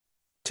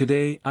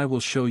Today I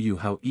will show you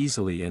how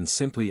easily and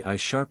simply I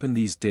sharpen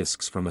these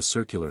discs from a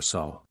circular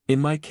saw. In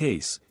my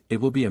case, it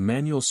will be a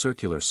manual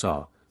circular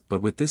saw, but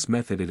with this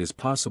method it is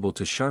possible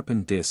to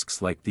sharpen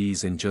discs like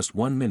these in just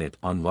 1 minute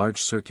on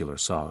large circular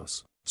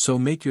saws. So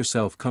make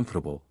yourself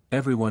comfortable,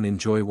 everyone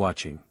enjoy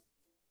watching.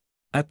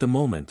 At the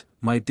moment,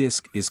 my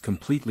disc is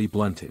completely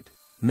blunted.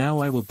 Now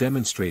I will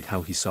demonstrate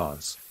how he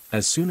saws.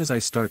 As soon as I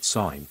start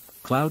sawing,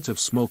 clouds of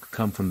smoke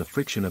come from the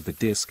friction of the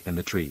disc and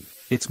the tree.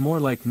 It's more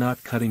like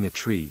not cutting a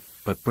tree,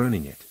 but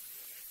burning it.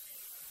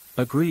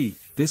 Agree,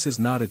 this is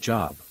not a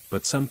job,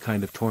 but some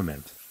kind of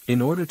torment.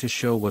 In order to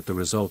show what the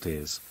result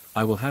is,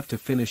 I will have to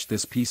finish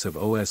this piece of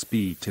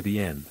OSB to the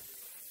end.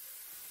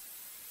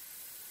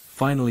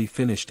 Finally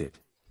finished it.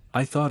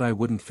 I thought I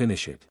wouldn't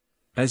finish it.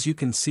 As you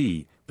can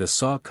see, the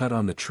saw cut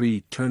on the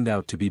tree turned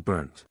out to be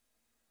burnt.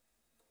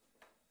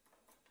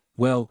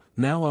 Well,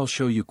 now I'll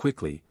show you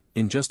quickly,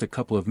 in just a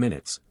couple of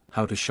minutes,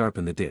 how to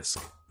sharpen the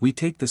disc. We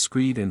take the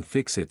screed and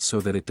fix it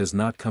so that it does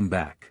not come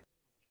back.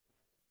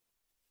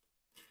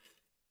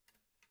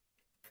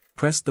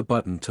 Press the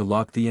button to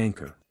lock the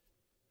anchor.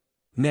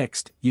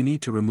 Next, you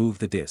need to remove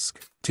the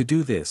disc. To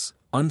do this,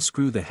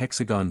 unscrew the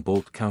hexagon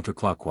bolt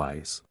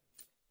counterclockwise.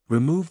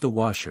 Remove the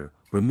washer,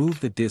 remove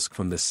the disc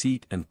from the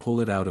seat and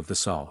pull it out of the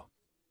saw.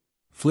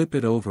 Flip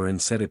it over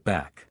and set it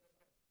back.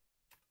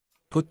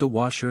 Put the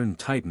washer and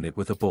tighten it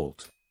with a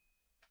bolt.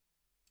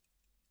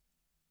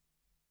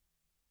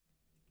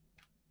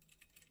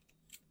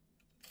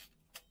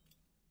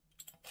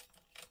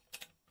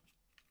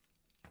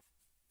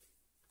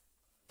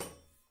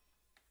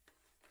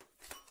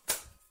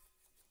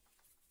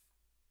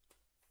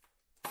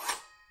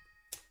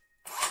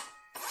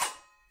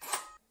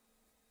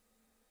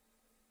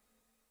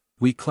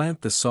 We clamp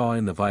the saw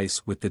in the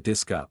vise with the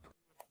disc up.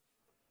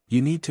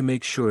 You need to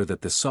make sure that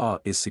the saw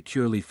is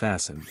securely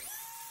fastened.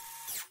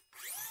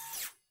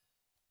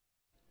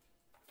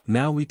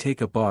 Now we take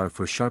a bar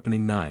for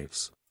sharpening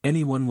knives.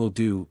 Anyone will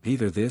do,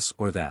 either this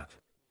or that.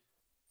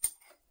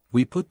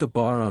 We put the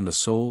bar on the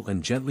sole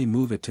and gently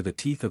move it to the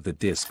teeth of the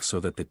disc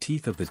so that the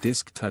teeth of the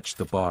disc touch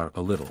the bar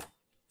a little.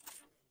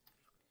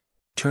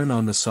 Turn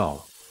on the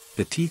saw.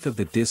 The teeth of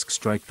the disc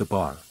strike the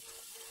bar.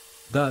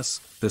 Thus,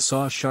 the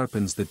saw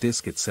sharpens the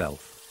disc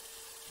itself.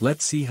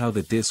 Let's see how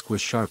the disc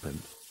was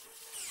sharpened.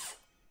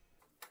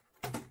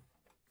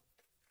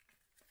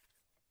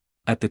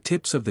 At the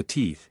tips of the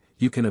teeth,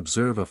 you can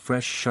observe a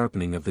fresh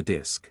sharpening of the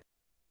disc.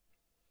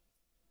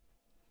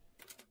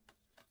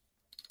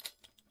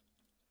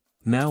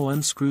 Now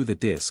unscrew the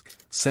disc,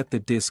 set the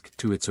disc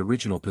to its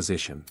original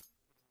position.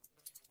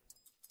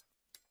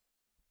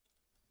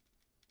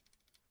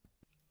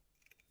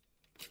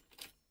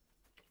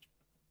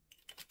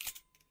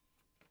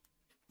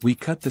 We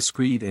cut the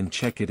screed and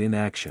check it in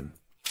action.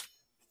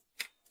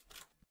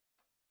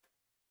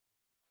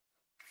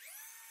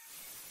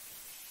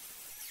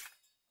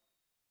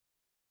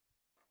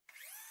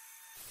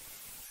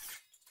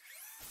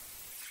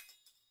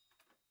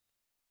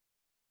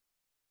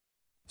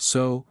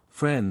 So,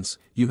 friends,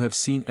 you have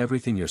seen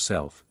everything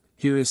yourself.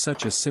 Here is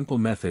such a simple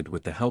method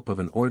with the help of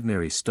an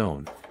ordinary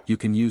stone. You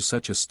can use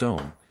such a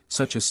stone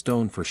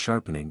for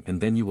sharpening, and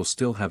then you will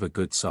still have a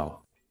good saw.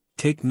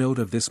 Take note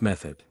of this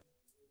method.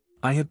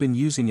 I have been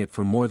using it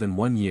for more than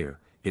 1 year,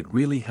 it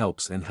really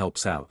helps and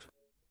helps out.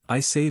 I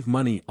save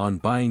money on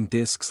buying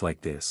discs like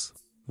this.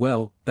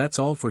 Well, that's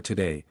all for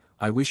today.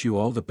 I wish you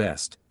all the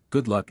best,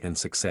 good luck and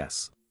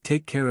success.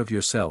 Take care of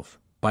yourself,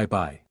 bye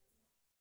bye.